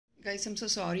Guys, I'm so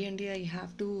sorry and I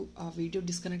have to video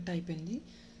disconnect అయిపోయింది.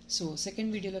 So second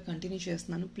video లో continue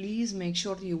చేస్తున్నాను. Please make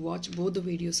sure you watch both the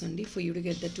videos అండి for you to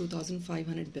get the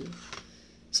 2500 bill.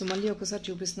 So మళ్ళీ ఒకసారి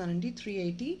చూపిస్తున్నానండి.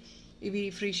 380 ఇవి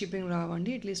free shipping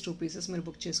రావండి. At least 2 pieces మీరు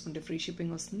బుక్ చేసుకుంటే ఫ్రీ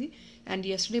షిప్పింగ్ వస్తుంది. And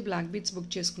yesterday black beads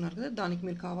book చేసుకున్నారు కదా, దానికి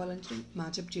మీరు కావాలంటే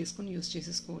మ్యాచ్అప్ చేసుకొని యూస్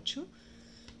చేసేసుకోవచ్చు.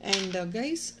 అండ్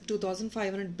గైస్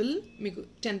 2500 బిల్ మీకు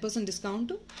 10%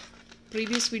 డిస్కౌంట్.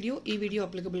 ప్రీవియస్ వీడియో ఈ వీడియో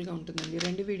అప్లికబుల్గా ఉంటుందండి.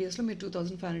 రెండు వీడియోస్లో మీరు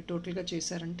 2500 టోటల్గా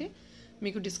చేశారంటే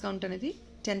మీకు డిస్కౌంట్ అనేది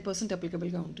 10%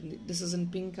 అప్లికబుల్గా ఉంటుంది. దిస్ ఇస్ ఇన్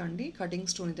పింక్ అండి, కటింగ్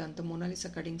స్టోన్ ఇది అంత Mona Lisa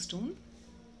cutting stone.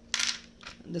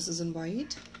 This is in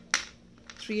white.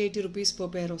 380 rupees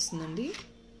per పేర్ వస్తుందండి.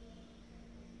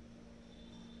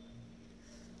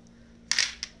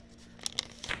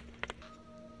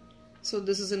 So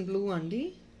this is in blue అండి.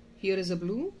 Here is a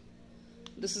blue.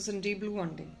 This is in D blue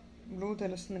అండి. బ్లూ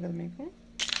తెలుస్తుంది కదా మీకు,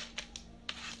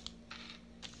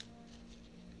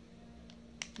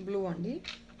 blue అండి.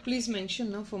 Please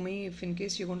mention for me if in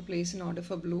case you want place in order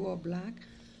for blue or black.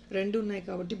 రెండు ఉన్నాయి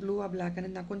కాబట్టి blue or black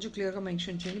అనేది నాకు కొంచెం క్లియర్గా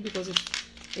మెన్షన్ చేయండి, because if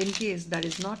in case that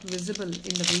is not visible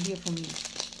in the video for me.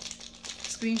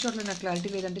 Screen షాట్లో నాకు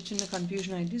క్లారిటీ లేదంటే చిన్న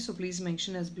కన్ఫ్యూజన్ అయింది. So please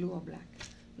mention as blue or black.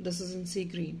 This is in sea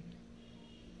green.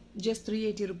 Just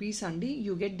 380 rupees అండి.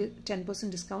 You get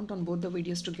 10% discount on both the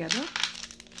videos together.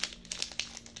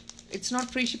 It's not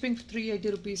free shipping for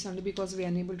 380 rupees అండి, because we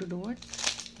unable to do it.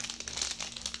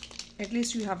 At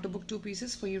least you have to book 2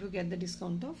 pieces for you to get the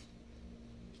discount of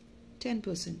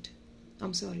 10%.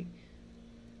 I'm sorry,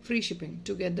 free shipping.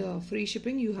 To get the free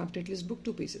shipping you have to at least book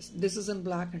 2 pieces. This is in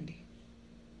black andi.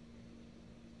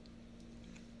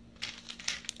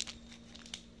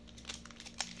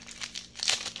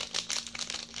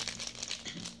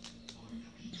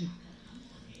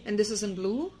 And this is in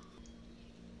blue.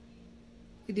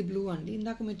 ఇది blue అండి.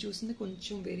 ఇందాక మీరు చూసింది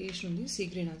కొంచెం variation ఉంది, sea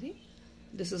green అది.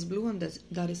 This is blue and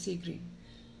that is sea green.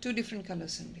 2 different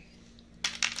colors అండి.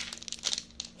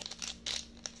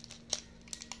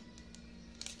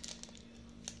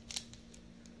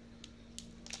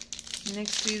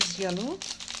 Next is yellow.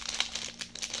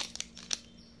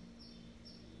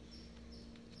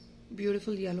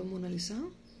 Beautiful yellow Mona Lisa.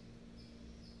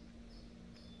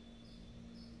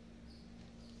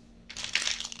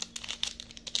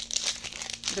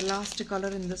 The last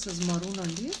color in this is maroon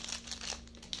అండి.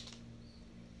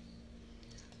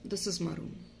 This is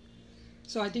maroon.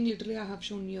 So I think literally I have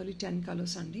shown nearly 10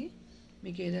 colors అండి.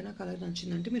 మీకు ఏదైనా colour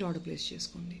నచ్చిందంటే మీరు order place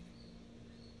చేసుకోండి.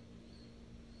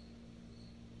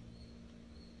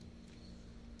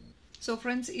 So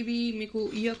friends, ఇవి మీకు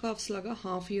year cuffs లాగా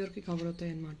హాఫ్ ఇయర్కి కవర్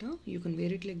అవుతాయి అనమాట. You can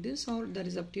wear it like this are that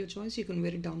is up to your choice. You can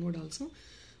wear it downward also,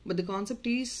 but the concept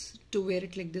is to wear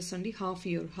it like this అండి.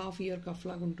 Half year cough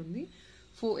లాగా ఉంటుంది.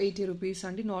 480 rupees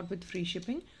అండి, not with free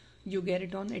shipping. You get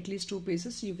it on at least 2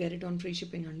 pieces. You get it on free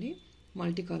shipping andi.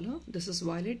 Multicolor. This is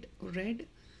violet, red,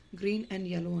 green and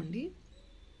yellow andi.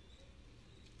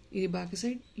 Idi back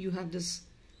side you have this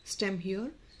stem here.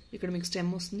 Ikkada meeku stem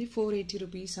vastundi. 480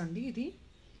 rupees andi idi.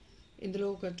 Indulo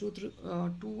oka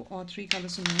 2 or 3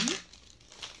 colors unnayi.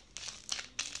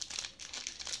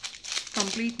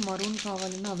 Complete maroon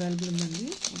kavalina available undandi.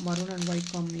 Maroon and white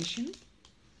combination.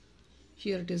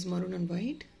 Here it is maroon and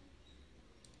white.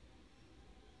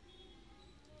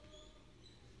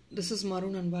 This is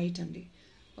maroon and white అండి.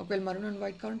 ఒకవేళ maroon and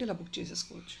white కావాలంటే ఇలా book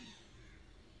చేసేసుకోవచ్చు.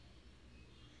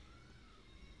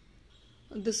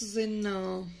 This is in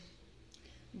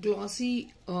glossy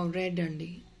red అండి.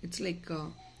 It's like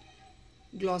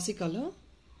glossy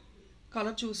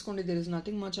colour చూసుకోండి. There is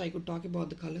nothing much I could talk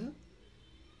about the colour.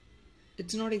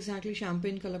 It's not exactly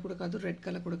champagne colour కూడా కాదు, red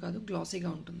colour కూడా కాదు,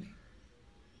 గ్లాసీగా ఉంటుంది.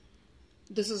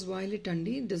 దిస్ ఇస్ వైలెట్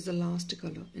అండి. This the last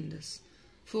colour in this.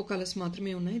 4 colours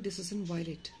మాత్రమే ఉన్నాయి. This is in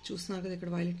violet. చూస్తున్నారు కదా ఇక్కడ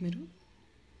వైలెట్ మీరు.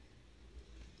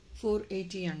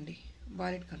 480 అండి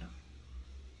వైలెట్ కలర్.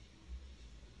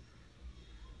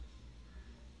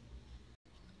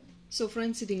 సో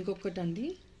ఫ్రెండ్స్, ఇది ఇంకొకటి అండి.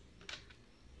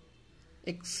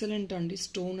 ఎక్సలెంట్ అండి.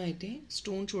 స్టోన్ అయితే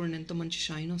స్టోన్ చూడండి ఎంత మంచి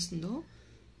షైన్ వస్తుందో.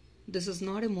 This is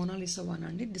not a Mona Lisa one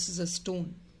అండి. This is a stone,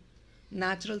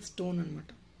 natural stone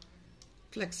అనమాట.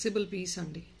 ఫ్లెక్సిబుల్ పీస్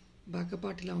అండి. బ్యాకప్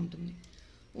పార్ట్ ఇలా ఉంటుంది.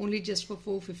 ఓన్లీ జస్ట్ ఫర్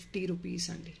 450 రూపీస్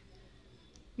అండి.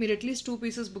 మీరు అట్లీస్ట్ 2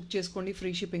 pieces బుక్ చేసుకోండి, ఫ్రీ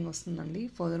షిప్పింగ్ వస్తుందండి.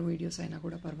 ఫర్దర్ వీడియోస్ అయినా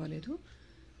కూడా పర్వాలేదు,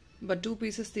 బట్ 2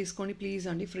 pieces తీసుకోండి ప్లీజ్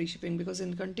అండి, ఫ్రీ షిప్పింగ్. బికాస్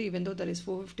ఎందుకంటే even though there is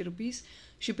 450 rupees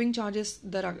shipping charges,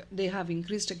 they have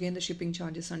increased again the shipping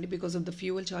charges అండి. Because of the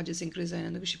fuel charges increase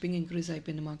అయినందుకు షిప్పింగ్ ఇంక్రీజ్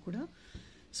అయిపోయింది మాకు కూడా.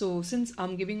 So since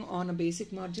I'm giving on a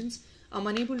basic margins, I'm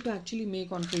unable to actually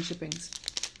make on free shippings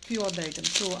few of the items.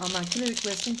 So I'm actually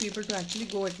requesting people to actually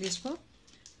go at least for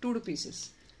 2 pieces.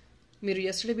 మీరు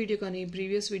yesterday video కానీ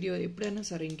previous video ఎప్పుడైనా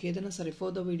సరే ఇంకేదైనా సరే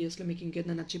further వీడియోస్లో మీకు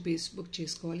ఇంకేదైనా నచ్చి పీస్ బుక్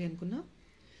చేసుకోవాలి అనుకున్నా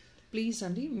ప్లీజ్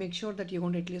అండి make sure that you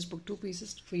want at least book 2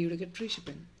 pieces for you to get free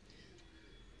shipping.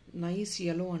 Nice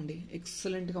yellow అండి,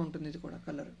 ఎక్సలెంట్గా ఉంటుంది. ఇది కూడా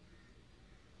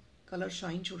కలర్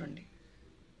షైన్ చూడండి,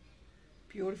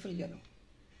 beautiful yellow.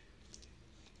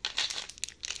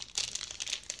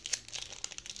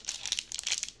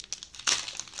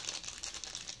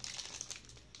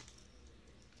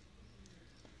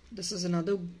 This is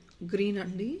another green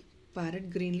అండి, ప్యారెట్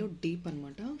గ్రీన్లో డీప్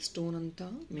అనమాట. స్టోన్ అంతా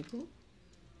మీకు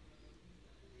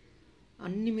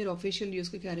అన్నీ మీరు అఫీషియల్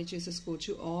యూస్కి క్యారీ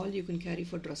చేసేసుకోవచ్చు. All you can carry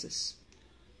for dresses.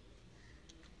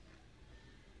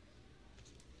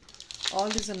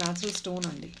 All this a natural stone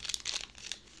అండి.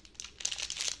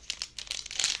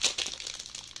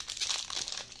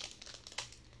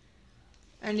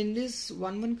 అండ్ ఇన్ దిస్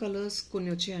 1 కలర్స్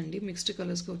కొన్ని వచ్చాయండి, మిక్స్డ్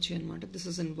కలర్స్గా వచ్చాయి అనమాట. This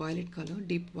is in violet colour,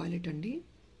 deep violet అండి.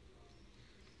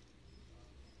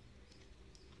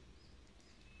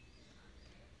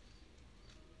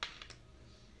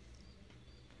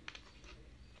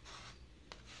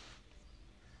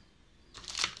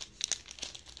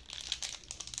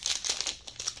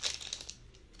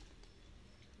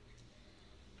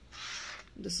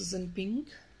 This is in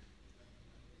pink.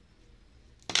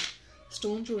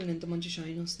 Stone చూడండి ఎంత మంచి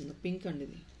షైన్ వస్తుందో, పింక్ అండి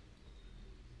ఇది.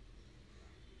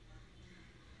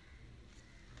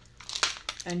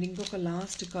 అండ్ ఇంకొక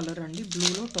లాస్ట్ కలర్ అండి,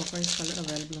 బ్లూలో టోకాయిస్ కలర్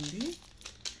అవైలబుల్ ఉంది.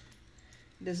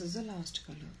 This is the last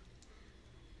colour.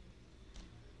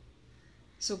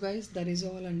 So guys that is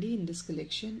all అండి ఇన్ దిస్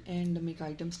కలెక్షన్. అండ్ మీకు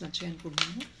ఐటమ్స్ నచ్చాయి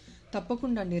అనుకుంటున్నాను.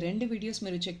 తప్పకుండా అండి 2 వీడియోస్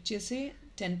మీరు చెక్ చేసి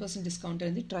 10% డిస్కౌంట్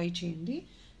అనేది ట్రై చేయండి.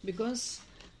 Because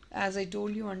as I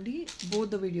told you అండి, బోత్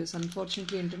ద వీడియోస్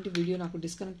అన్ఫార్చునేట్లీ ఏంటంటే వీడియో నాకు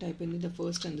డిస్కనెక్ట్ అయిపోయింది, the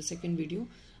first and the second video.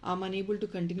 I'm unable to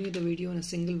continue the video in a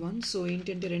single one. So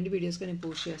ఏంటంటే 2 వీడియోస్గా నేను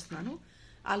post చేస్తున్నాను.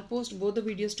 I'll post both the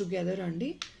videos together అండి,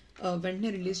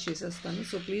 వెంటనే release చేసేస్తాను.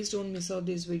 So please don't miss out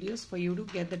these videos for you to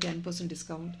get the 10%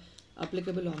 discount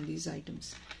applicable on these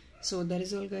items. So that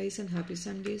is all guys, and happy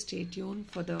Sunday. Stay tuned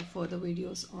for the further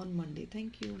videos on Monday.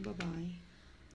 Thank you. Bye bye.